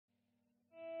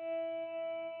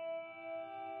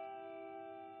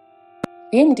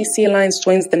The MDC Alliance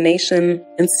joins the nation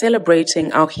in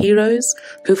celebrating our heroes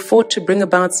who fought to bring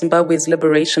about Zimbabwe's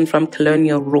liberation from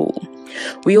colonial rule.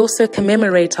 We also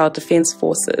commemorate our defense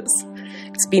forces.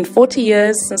 It's been 40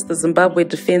 years since the Zimbabwe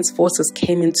Defense Forces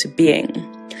came into being.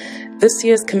 This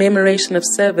year's commemoration of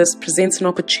service presents an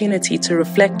opportunity to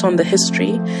reflect on the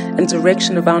history and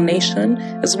direction of our nation,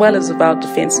 as well as of our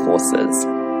defense forces.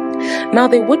 Now,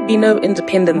 there would be no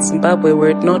independent Zimbabwe were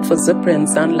it not for Zipra and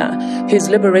Zanla, whose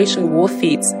liberation war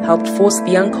feats helped force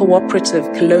the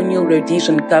uncooperative colonial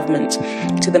Rhodesian government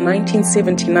to the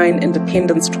 1979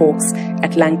 independence talks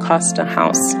at Lancaster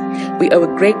House. We owe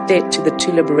a great debt to the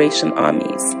two liberation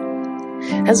armies.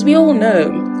 As we all know,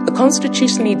 the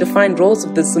constitutionally defined roles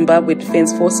of the Zimbabwe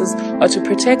Defense Forces are to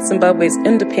protect Zimbabwe's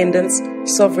independence,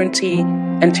 sovereignty,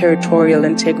 and territorial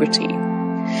integrity.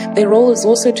 Their role is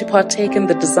also to partake in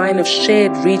the design of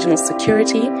shared regional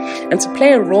security and to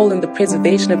play a role in the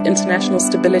preservation of international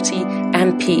stability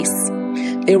and peace.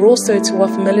 They are also to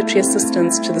offer military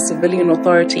assistance to the civilian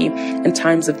authority in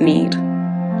times of need.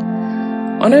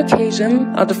 On occasion,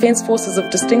 our defense forces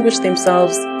have distinguished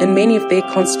themselves in many of their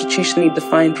constitutionally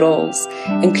defined roles,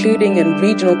 including in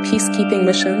regional peacekeeping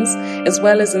missions, as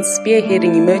well as in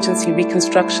spearheading emergency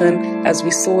reconstruction, as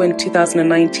we saw in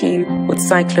 2019 with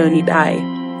Cyclone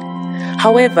Idai.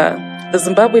 However, the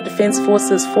Zimbabwe Defense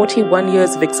Forces' 41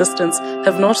 years of existence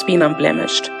have not been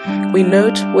unblemished. We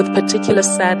note with particular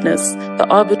sadness the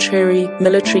arbitrary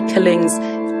military killings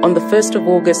on the 1st of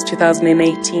August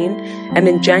 2018 and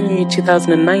in January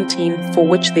 2019, for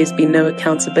which there's been no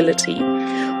accountability.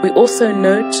 We also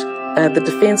note the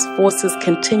Defense Forces'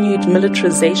 continued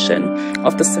militarization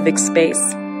of the civic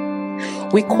space.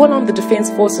 We call on the Defense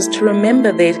Forces to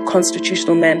remember their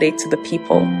constitutional mandate to the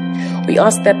people. We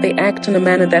ask that they act in a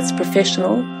manner that's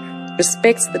professional,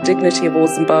 respects the dignity of all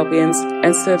Zimbabweans,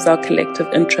 and serves our collective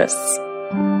interests.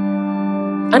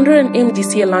 Under an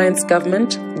MDC Alliance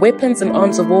government, weapons and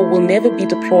arms of war will never be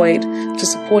deployed to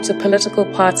support a political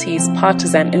party's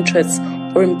partisan interests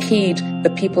or impede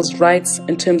the people's rights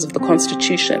in terms of the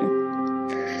Constitution.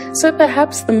 So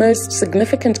perhaps the most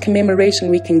significant commemoration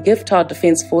we can give to our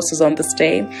defense forces on this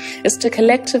day is to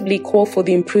collectively call for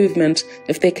the improvement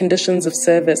of their conditions of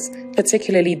service,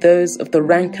 particularly those of the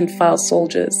rank-and-file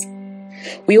soldiers.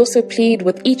 We also plead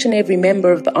with each and every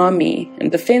member of the army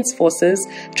and defense forces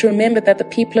to remember that the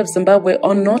people of Zimbabwe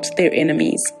are not their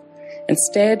enemies.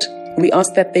 Instead, we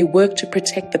ask that they work to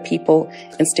protect the people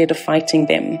instead of fighting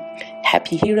them.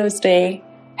 Happy Heroes Day,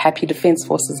 Happy Defense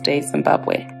Forces Day,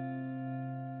 Zimbabwe.